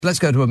Let's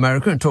go to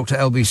America and talk to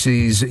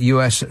LBC's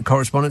US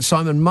correspondent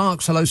Simon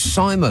Marks. Hello,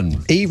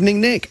 Simon.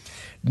 Evening, Nick.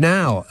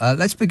 Now,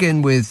 let's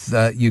begin with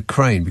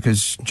Ukraine,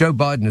 because Joe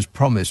Biden has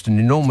promised an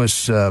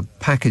enormous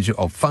package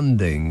of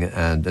funding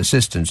and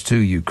assistance to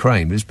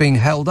Ukraine, but it's being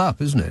held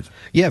up, isn't it?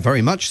 Yeah,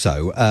 very much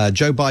so.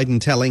 Joe Biden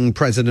telling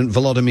President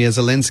Volodymyr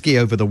Zelensky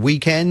over the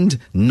weekend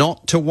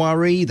not to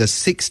worry. The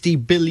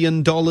 $60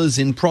 billion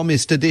in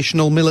promised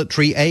additional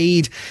military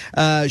aid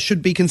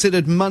should be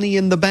considered money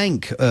in the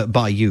bank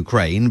by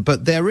Ukraine.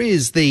 But there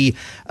is the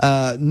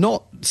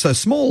not so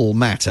small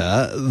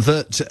matter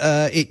that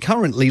it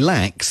currently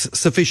lacks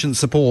sufficient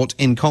support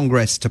in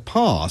Congress to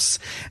pass,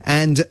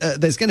 and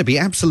there's going to be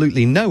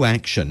absolutely no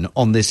action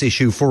on this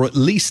issue for at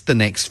least the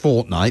next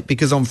fortnight,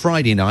 because on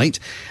Friday night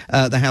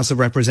the House of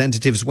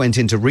Representatives went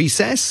into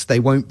recess. They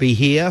won't be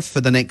here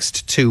for the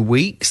next 2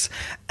 weeks,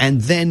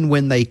 and then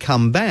when they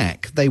come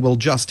back they will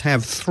just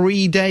have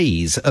 3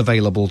 days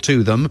available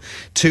to them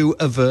to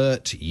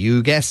avert,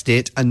 you guessed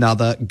it,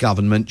 another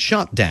government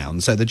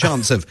shutdown. So the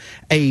chance of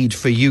aid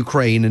for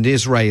Ukraine and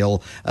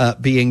Israel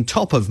being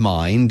top of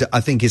mind, I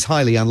think, is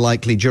highly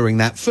unlikely during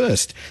that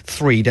first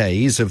 3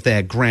 days of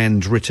their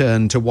grand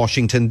return to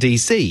Washington,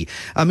 D.C.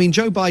 I mean,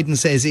 Joe Biden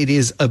says it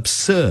is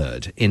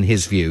absurd, in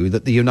his view,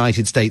 that the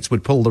United States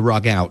would pull the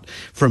rug out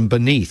from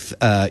beneath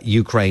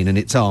Ukraine and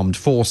its armed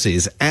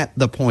forces at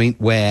the point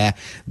where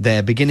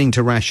they're beginning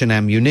to ration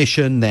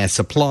ammunition, their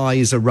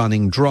supplies are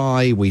running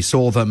dry. We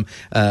saw them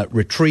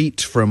retreat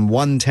from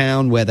one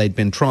town where they'd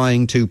been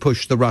trying to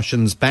push the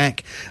Russians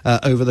back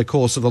over the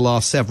course of the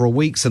last several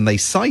weeks, and they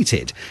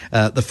cited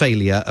the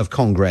failure of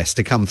Congress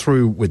to come through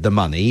with the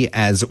money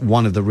as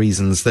one of the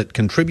reasons that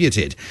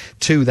contributed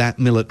to that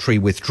military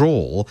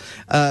withdrawal.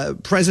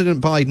 President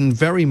Biden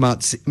very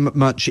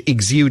much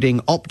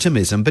exuding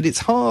optimism, but it's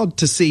hard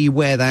to see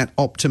where that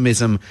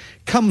optimism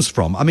comes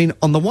from. I mean,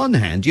 on the one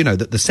hand, you know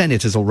that the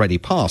Senate has already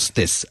passed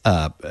this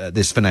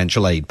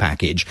financial aid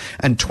package,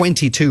 and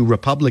 22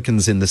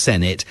 Republicans in the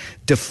Senate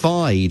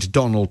defied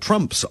Donald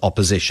Trump's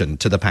opposition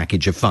to the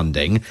package of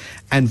funding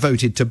and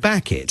voted to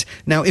back it.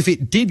 Now, if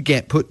it did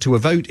get put to a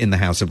vote in the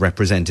House of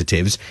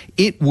Representatives,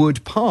 it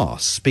would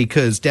pass,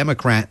 because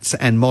Democrats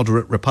and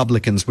moderate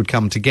Republicans would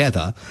come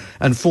together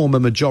and form a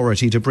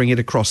majority to bring it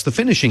across the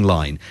finishing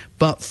line.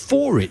 But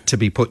for it to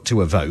be put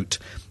to a vote,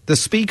 the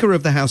Speaker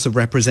of the House of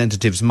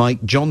Representatives,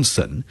 Mike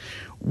Johnson,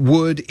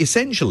 would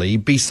essentially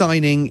be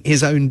signing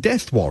his own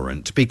death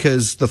warrant,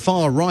 because the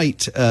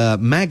far-right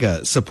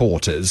MAGA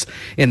supporters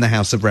in the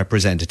House of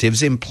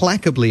Representatives,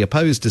 implacably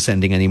opposed to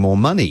sending any more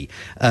money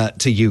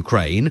to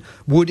Ukraine,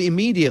 would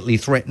immediately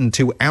threaten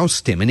to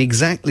oust him in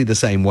exactly the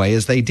same way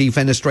as they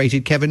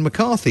defenestrated Kevin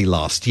McCarthy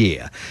last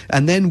year.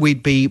 And then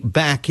we'd be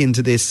back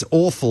into this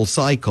awful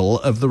cycle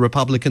of the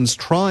Republicans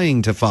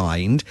trying to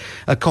find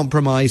a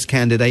compromise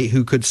candidate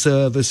who could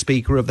serve as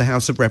Speaker of the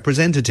House of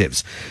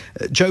Representatives.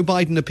 Joe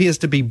Biden appears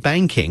to be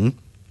banking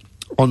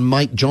on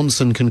Mike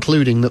Johnson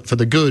concluding that for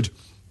the good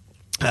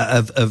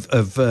of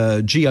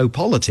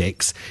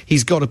geopolitics,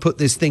 he's got to put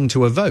this thing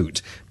to a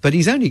vote. But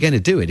he's only going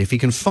to do it if he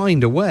can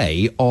find a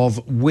way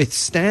of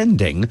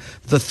withstanding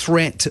the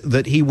threat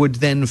that he would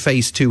then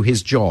face to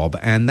his job.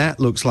 And that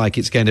looks like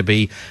it's going to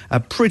be a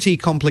pretty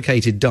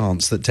complicated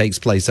dance that takes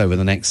place over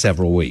the next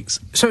several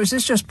weeks. So is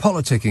this just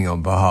politicking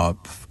on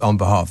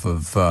behalf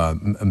of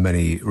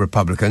many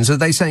Republicans? Are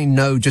they saying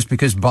no just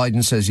because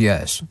Biden says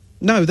yes?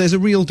 No, there's a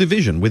real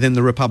division within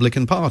the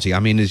Republican Party. I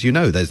mean, as you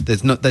know,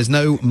 there's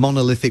no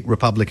monolithic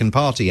Republican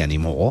Party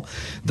anymore.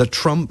 The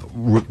Trump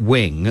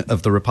wing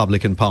of the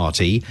Republican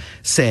Party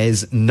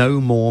says no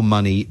more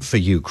money for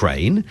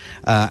Ukraine,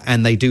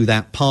 and they do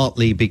that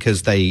partly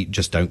because they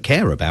just don't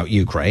care about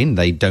Ukraine.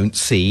 They don't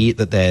see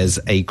that there's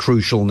a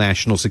crucial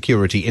national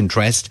security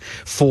interest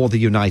for the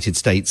United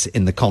States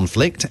in the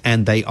conflict,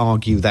 and they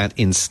argue that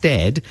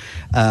instead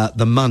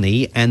the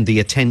money and the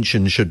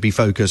attention should be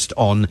focused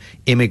on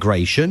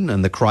immigration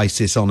and the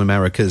crisis on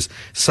America's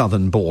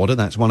southern border.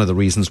 That's one of the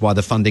reasons why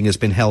the funding has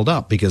been held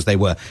up, because they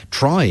were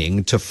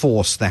trying to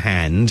force the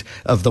hand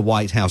of the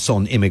White House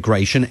on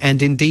immigration,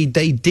 and indeed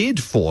they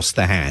did force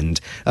the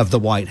hand of the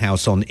White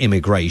House on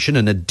immigration,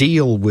 and a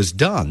deal was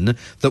done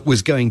that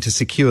was going to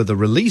secure the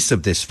release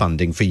of this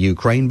funding for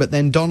Ukraine, but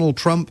then Donald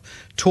Trump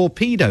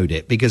torpedoed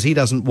it because he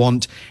doesn't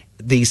want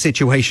the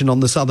situation on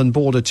the southern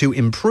border to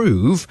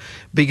improve,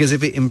 because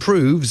if it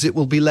improves, it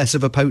will be less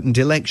of a potent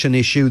election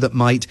issue that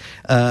might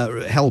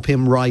help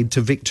him ride to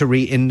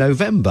victory in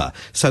November.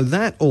 So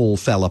that all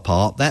fell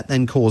apart. That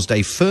then caused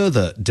a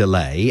further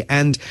delay,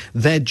 and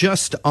there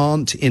just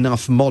aren't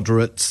enough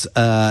moderates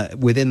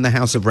within the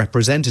House of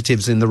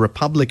Representatives in the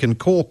Republican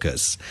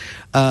caucus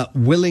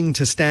willing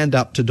to stand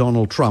up to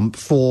Donald Trump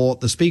for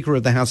the Speaker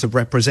of the House of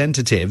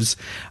Representatives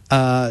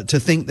to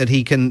think that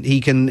he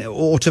can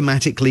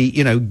automatically,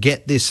 get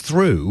get this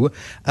through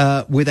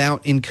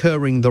without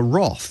incurring the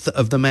wrath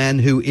of the man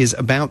who is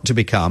about to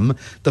become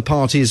the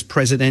party's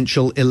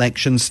presidential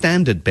election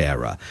standard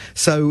bearer.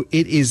 So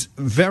it is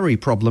very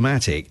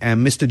problematic,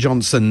 and Mr.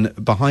 Johnson,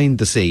 behind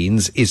the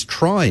scenes, is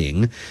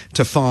trying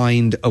to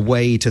find a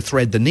way to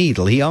thread the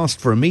needle. He asked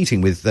for a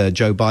meeting with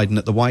Joe Biden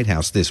at the White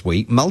House this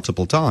week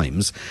multiple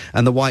times,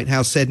 and the White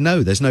House said,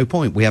 no, there's no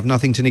point. We have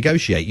nothing to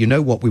negotiate. You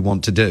know what we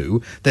want to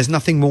do. There's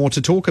nothing more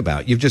to talk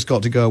about. You've just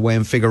got to go away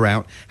and figure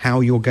out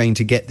how you're going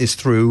to get this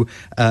through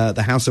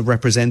the House of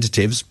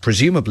Representatives,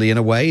 presumably in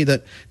a way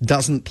that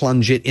doesn't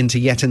plunge it into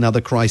yet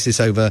another crisis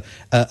over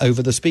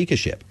the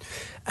speakership.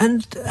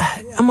 And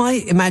am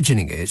I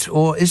imagining it,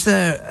 or is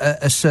there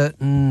a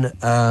certain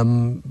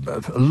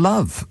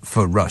love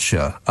for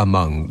Russia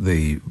among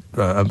the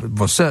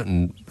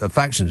certain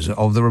factions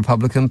of the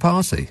Republican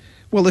Party?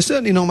 Well, there's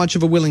certainly not much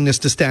of a willingness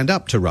to stand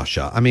up to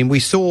Russia. I mean, we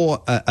saw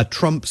a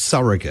Trump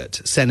surrogate,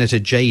 Senator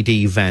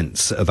J.D.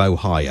 Vance of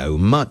Ohio,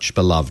 much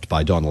beloved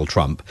by Donald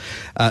Trump,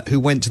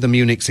 who went to the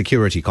Munich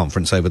Security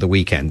Conference over the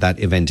weekend, that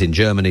event in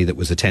Germany that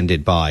was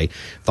attended by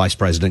Vice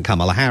President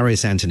Kamala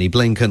Harris, Antony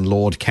Blinken,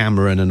 Lord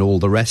Cameron, and all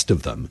the rest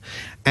of them.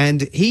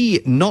 And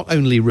he not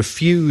only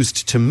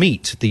refused to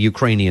meet the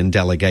Ukrainian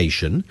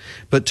delegation,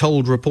 but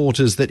told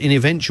reporters that in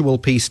eventual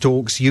peace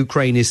talks,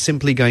 Ukraine is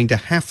simply going to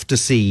have to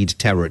cede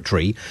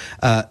territory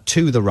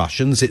to the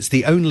Russians. It's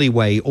the only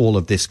way all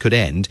of this could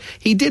end.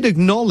 He did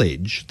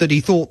acknowledge that he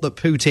thought that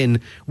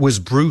Putin was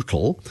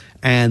brutal,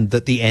 and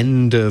that the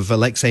end of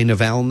Alexei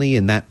Navalny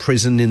in that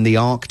prison in the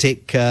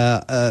Arctic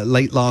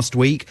late last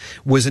week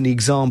was an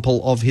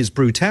example of his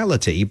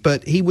brutality.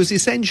 But he was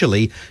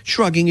essentially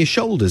shrugging his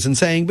shoulders and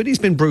saying, but he's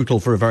been brutal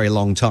for a very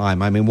long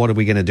time. I mean, what are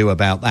we going to do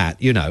about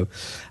that, you know?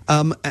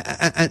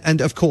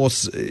 And of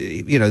course,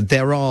 you know,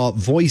 there are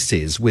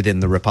voices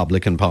within the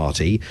Republican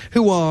Party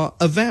who are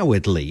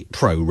avowedly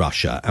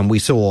pro-Russia. And we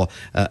saw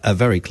a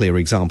very clear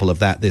example of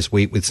that this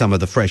week with some of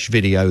the fresh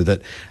video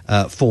that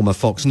former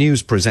Fox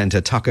News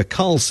presenter Tucker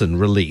Carlson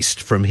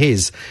released from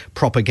his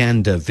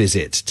propaganda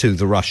visit to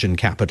the Russian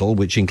capital,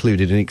 which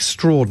included an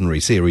extraordinary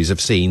series of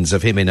scenes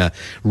of him in a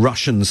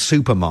Russian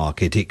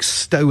supermarket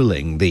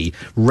extolling the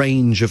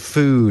range of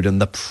food and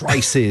the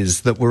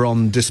prices that were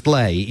on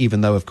display,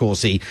 even though, of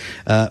course, he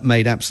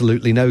made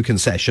absolutely no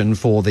concession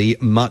for the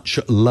much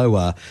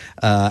lower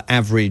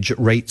average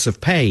rates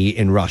of pay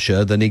in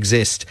Russia than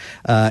exist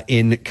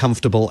in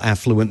comfortable,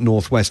 affluent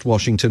northwest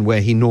Washington, where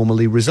he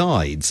normally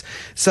resides.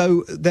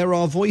 So there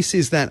are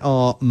voices that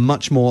are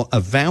much more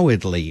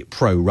avowedly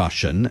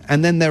pro-Russian,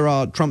 and then there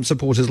are Trump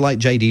supporters like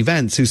J.D.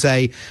 Vance who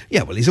say,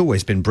 yeah, well, he's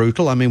always been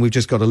brutal. I mean, we've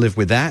just got to live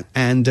with that,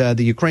 and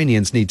the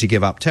Ukrainians need to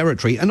give up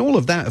territory. And all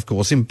of that, of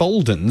course,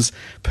 emboldens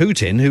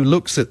Putin, who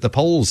looks at the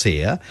polls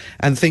here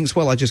and thinks,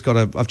 well, I've just got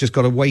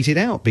to wait it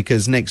out,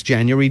 because next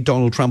January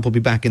Donald Trump will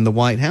be back in the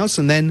White House,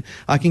 and then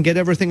I can get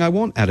everything I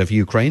want out of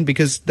Ukraine,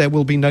 because there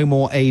will be no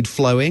more aid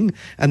flowing,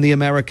 and the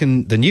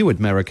new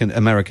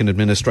American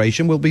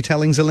administration will be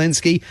telling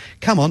Zelensky,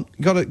 come on,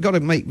 got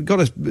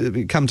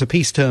to come to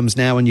peace terms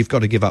now, and you've got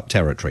to give up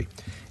territory.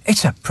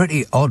 It's a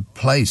pretty odd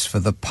place for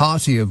the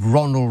party of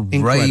Ronald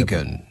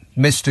Reagan,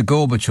 Mr.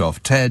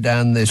 Gorbachev, tear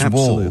down this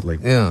wall. Absolutely.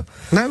 Yeah.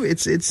 No,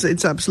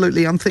 it's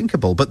absolutely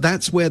unthinkable. But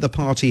that's where the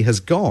party has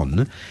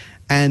gone.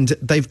 And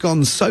they've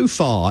gone so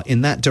far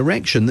in that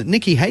direction that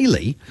Nikki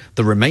Haley,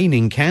 the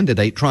remaining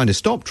candidate trying to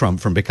stop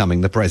Trump from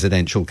becoming the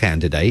presidential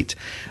candidate,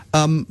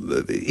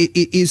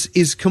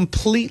 is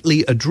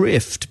completely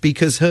adrift,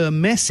 because her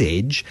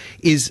message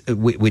is,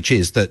 which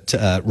is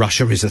that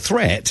Russia is a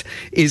threat,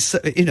 is,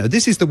 you know,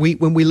 this is the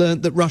week when we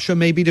learned that Russia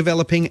may be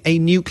developing a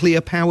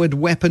nuclear-powered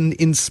weapon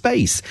in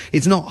space.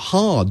 It's not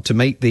hard to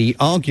make the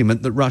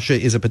argument that Russia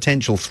is a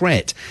potential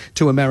threat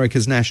to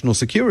America's national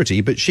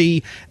security, but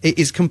she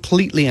is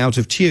completely out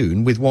of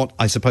tune with what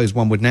I suppose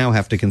one would now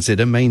have to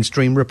consider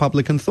mainstream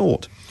Republican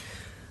thought.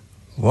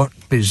 What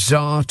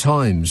bizarre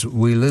times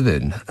we live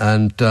in.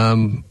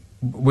 And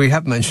we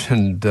have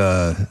mentioned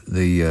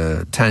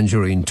the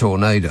Tangerine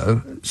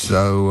tornado,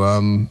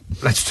 so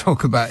let's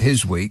talk about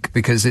his week,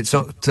 because it's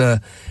not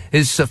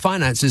his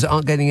finances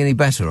aren't getting any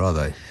better, are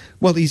they?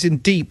 Well, he's in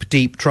deep,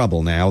 deep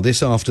trouble now.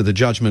 This after the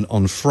judgment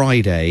on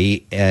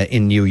Friday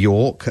in New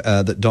York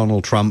that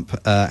Donald Trump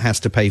has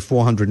to pay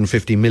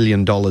 $450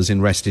 million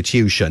in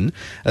restitution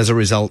as a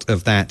result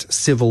of that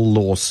civil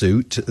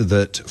lawsuit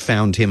that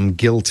found him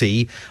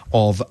guilty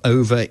of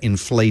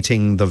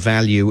overinflating the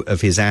value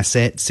of his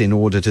assets in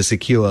order to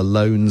secure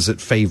loans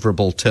at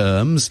favourable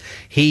terms.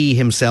 He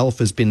himself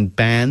has been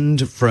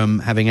banned from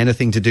having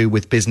anything to do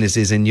with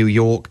businesses in New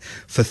York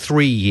for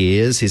 3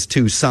 years. His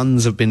two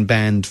sons have been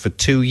banned for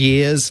 2 years.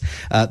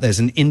 There's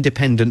an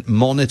independent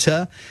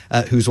monitor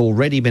who's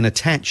already been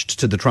attached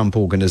to the Trump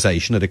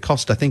organization at a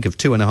cost, I think, of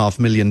 $2.5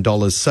 million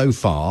so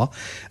far,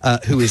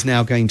 who is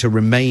now going to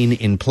remain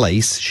in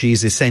place.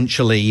 She's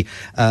essentially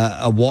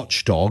a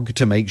watchdog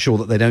to make sure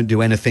that they don't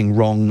do anything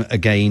wrong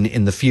again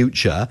in the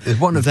future. There's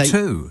one of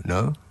two,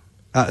 no?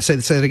 Say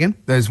that again?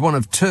 There's one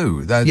of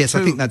two. Yes,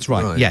 I think that's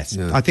right. Yes,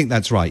 yeah. I think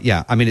that's right.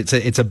 Yeah, I mean,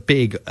 it's a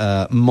big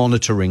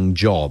monitoring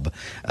job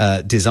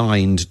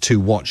designed to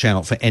watch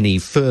out for any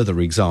further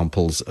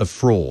examples of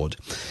fraud.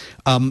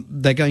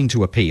 They're going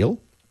to appeal.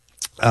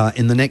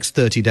 In the next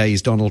 30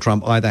 days, Donald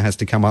Trump either has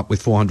to come up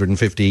with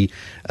 $450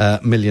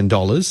 million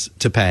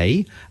to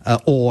pay,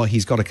 or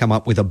he's got to come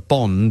up with a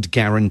bond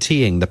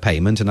guaranteeing the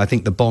payment, and I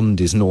think the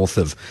bond is north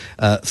of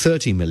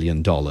 $30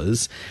 million.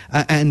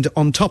 And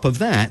on top of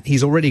that,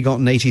 he's already got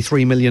an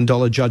 $83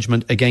 million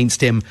judgment against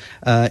him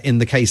in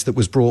the case that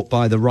was brought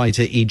by the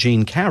writer E.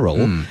 Jean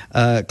Carroll,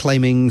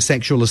 claiming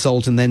sexual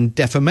assault and then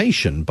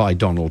defamation by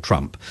Donald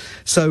Trump.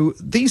 So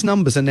these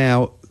numbers are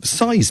now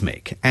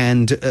seismic,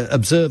 and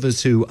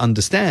observers who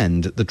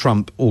understand the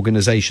Trump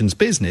organization's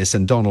business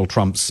and Donald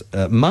Trump's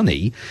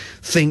money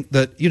think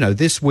that,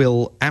 this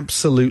will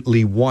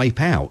absolutely wipe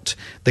out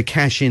the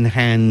cash in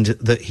hand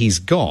that he's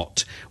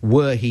got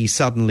were he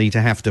suddenly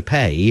to have to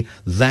pay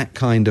that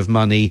kind of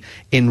money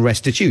in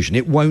restitution.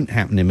 It won't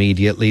happen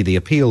immediately. The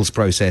appeals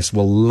process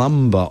will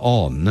lumber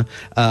on,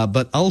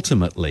 but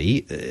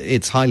ultimately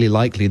it's highly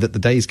likely that the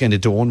day's going to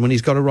dawn when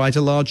he's got to write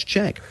a large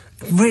check.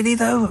 Really,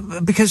 though?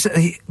 Because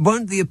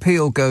won't the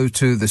appeal go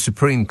to the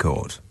Supreme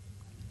Court?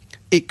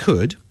 It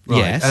could, right.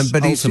 Yes,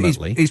 but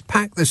ultimately. He's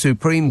packed the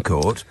Supreme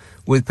Court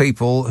with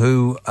people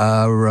who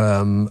are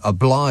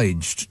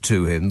obliged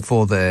to him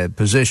for their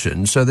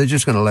position, so they're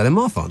just going to let him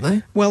off, aren't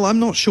they? Well, I'm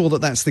not sure that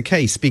that's the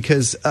case,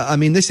 because,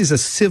 this is a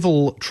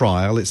civil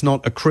trial, it's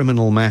not a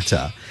criminal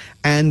matter.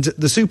 And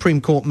the Supreme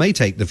Court may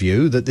take the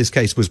view that this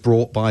case was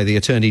brought by the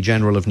Attorney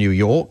General of New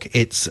York.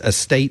 It's a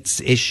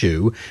state's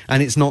issue,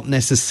 and it's not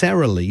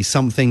necessarily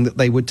something that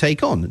they would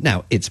take on.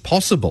 Now, it's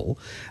possible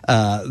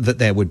that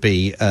there would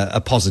be a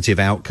positive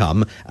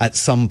outcome at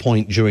some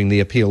point during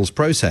the appeals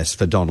process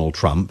for Donald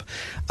Trump.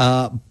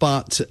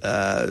 But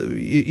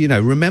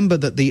remember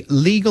that the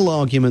legal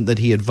argument that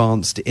he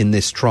advanced in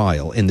this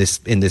trial, in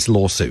this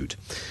lawsuit,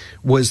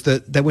 was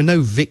that there were no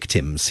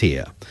victims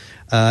here.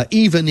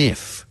 Even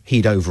if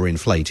he'd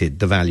overinflated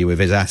the value of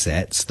his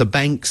assets, the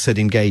banks had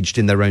engaged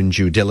in their own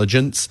due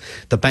diligence,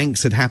 the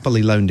banks had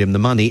happily loaned him the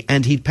money,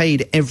 and he'd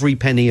paid every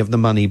penny of the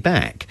money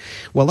back.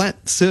 Well,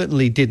 that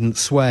certainly didn't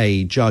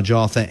sway Judge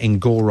Arthur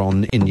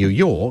Engoron in New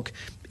York.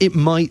 It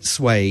might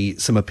sway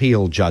some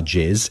appeal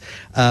judges,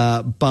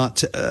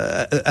 but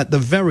at the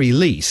very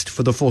least,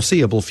 for the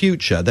foreseeable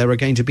future, there are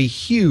going to be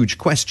huge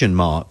question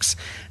marks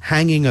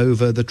hanging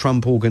over the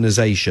Trump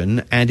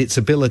organization and its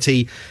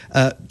ability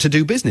to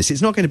do business.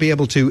 It's not going to be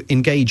able to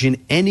engage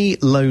in any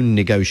loan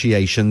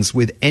negotiations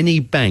with any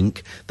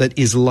bank that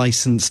is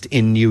licensed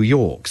in New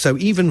York. So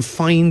even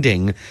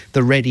finding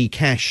the ready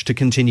cash to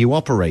continue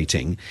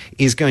operating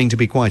is going to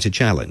be quite a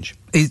challenge.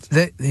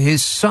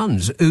 His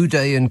sons,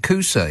 Uday and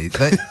Kusei,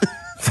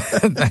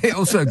 they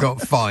also got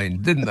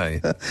fined, didn't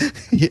they?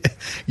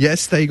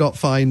 Yes, they got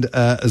fined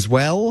as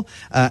well,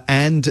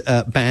 and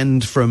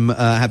banned from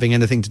having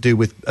anything to do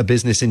with a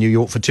business in New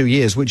York for 2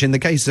 years, which in the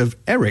case of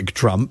Eric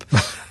Trump,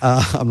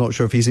 I'm not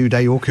sure if he's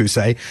Uday or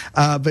Kusei,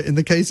 but in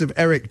the case of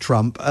Eric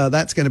Trump,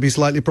 that's going to be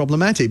slightly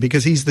problematic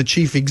because he's the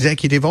chief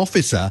executive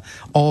officer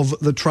of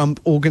the Trump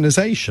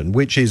organization,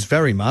 which is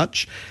very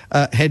much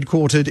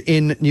headquartered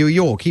in New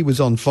York. He was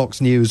on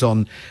Fox News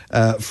on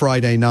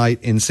Friday night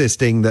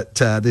insisting that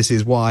this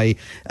is why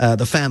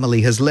the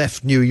family has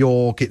left New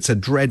York. It's a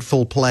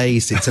dreadful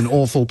place. It's an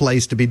awful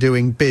place to be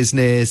doing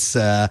business.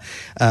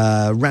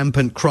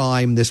 Rampant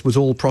crime. This was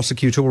all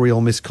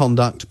prosecutorial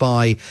misconduct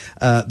by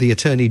the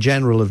Attorney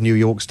General of New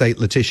York State,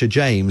 Letitia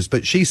James.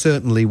 But she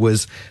certainly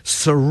was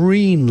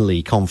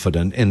serenely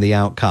confident in the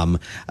outcome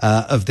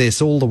of this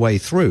all the way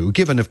through,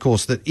 given, of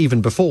course, that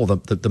even before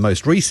the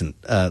most recent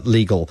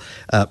legal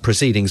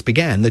proceedings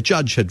began, the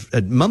judge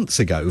had months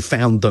ago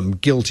found them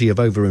guilty of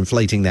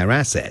overinflating their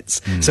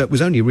assets. So it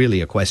was only really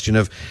a question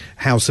of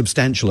how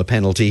substantial a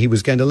penalty he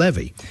was going to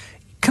levy.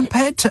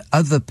 Compared to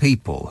other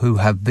people who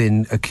have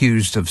been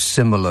accused of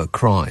similar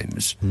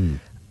crimes,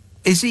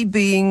 is he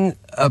being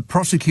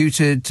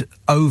prosecuted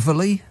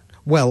overly?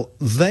 Well,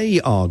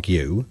 they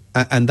argue,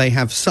 and they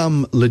have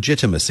some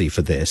legitimacy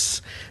for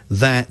this,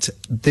 that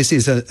this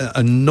is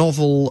a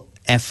novel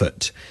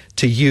effort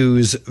to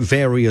use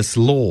various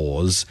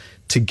laws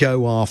to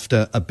go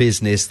after a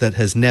business that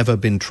has never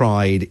been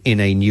tried in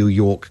a New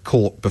York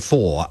court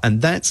before.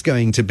 And that's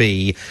going to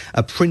be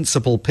a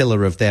principal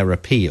pillar of their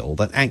appeal,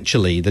 that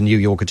actually the New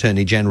York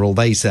Attorney General,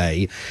 they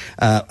say,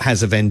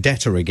 has a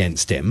vendetta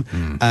against him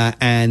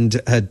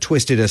and had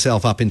twisted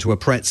herself up into a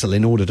pretzel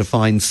in order to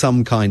find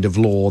some kind of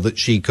law that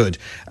she could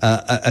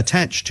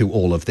attach to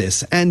all of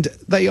this. And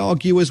they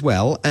argue as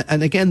well,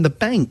 and again, the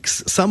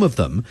banks, some of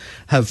them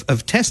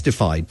have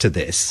testified to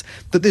this,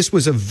 that this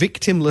was a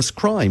victimless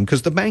crime,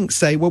 because the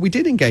banks say, well, we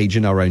did engage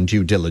in our own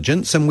due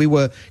diligence and we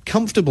were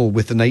comfortable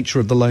with the nature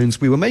of the loans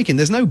we were making.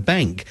 There's no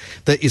bank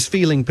that is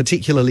feeling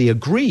particularly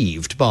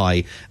aggrieved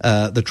by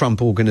the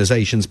Trump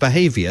organization's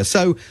behavior.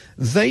 So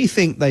they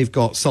think they've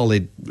got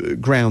solid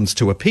grounds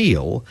to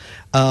appeal.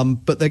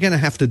 but they're going to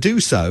have to do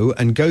so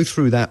and go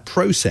through that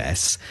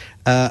process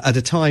at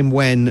a time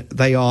when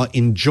they are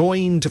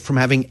enjoined from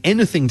having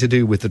anything to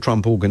do with the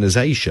Trump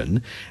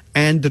organization,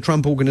 and the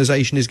Trump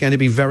organization is going to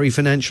be very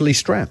financially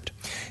strapped.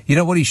 You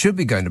know what he should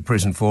be going to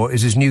prison for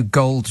is his new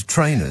gold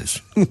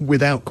trainers.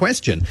 Without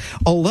question.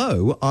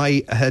 Although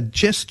I had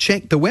just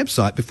checked the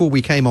website before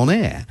we came on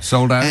air.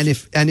 Sold out?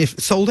 And if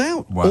sold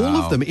out. Wow. All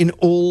of them in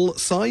all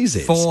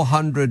sizes.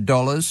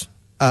 $400.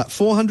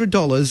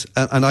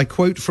 $400, and I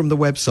quote from the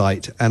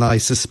website, and I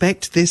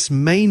suspect this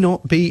may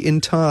not be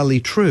entirely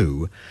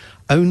true.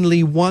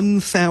 Only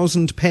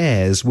 1,000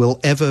 pairs will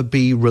ever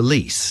be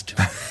released.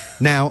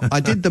 Now, I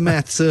did the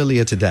maths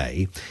earlier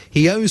today.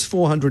 He owes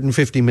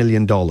 $450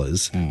 million.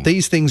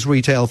 These things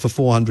retail for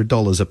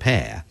 $400 a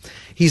pair.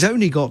 He's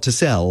only got to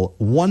sell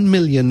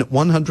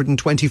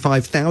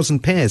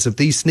 1,125,000 pairs of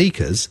these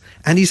sneakers,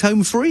 and he's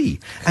home free.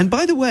 And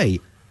by the way,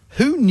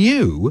 who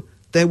knew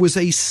there was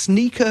a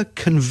sneaker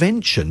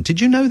convention?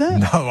 Did you know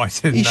that? No, I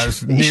didn't know.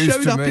 News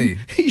to me.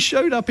 He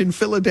showed up in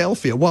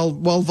Philadelphia while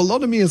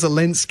Volodymyr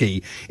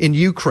Zelensky in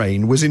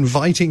Ukraine was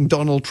inviting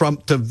Donald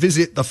Trump to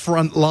visit the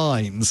front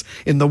lines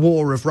in the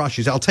war of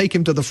Russia. I'll take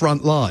him to the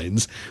front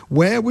lines.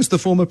 Where was the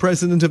former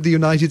president of the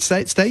United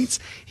States?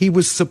 He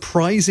was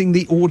surprising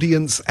the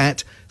audience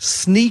at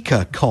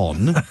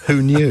SneakerCon,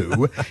 who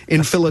knew,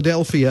 in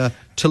Philadelphia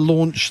to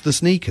launch the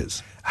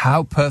sneakers.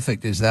 How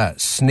perfect is that?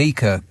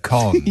 Sneaker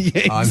con.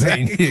 Yeah, exactly.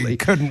 I mean, you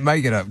couldn't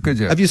make it up, could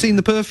you? Have you seen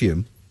the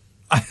perfume?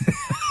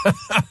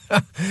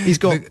 He's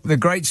got the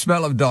great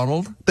smell of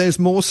Donald. There's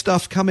more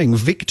stuff coming.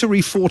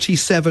 Victory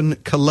 47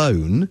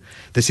 cologne.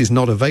 This is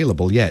not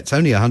available yet. It's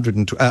only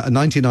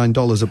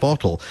 $99 a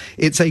bottle.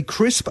 It's a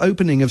crisp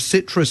opening of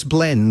citrus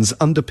blends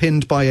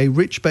underpinned by a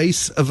rich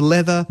base of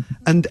leather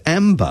and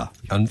amber.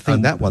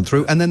 Think that one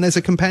through. And then there's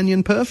a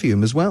companion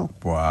perfume as well.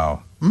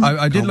 Wow.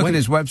 I did look at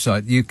his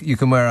website. You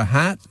can wear a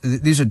hat.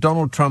 These are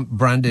Donald Trump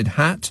branded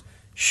hat,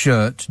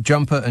 shirt,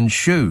 jumper and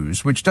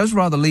shoes, which does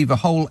rather leave a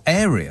whole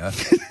area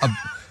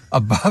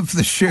above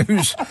the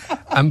shoes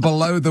and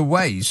below the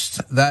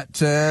waist that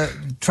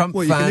Trump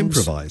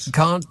fans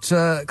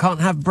can't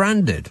have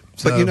branded.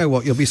 But you know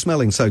what? You'll be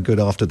smelling so good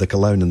after the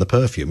cologne and the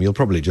perfume, you'll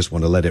probably just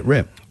want to let it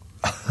rip.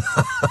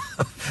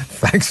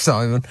 Thanks,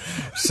 Simon.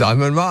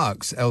 Simon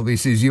Marks,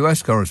 LBC's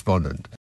US correspondent.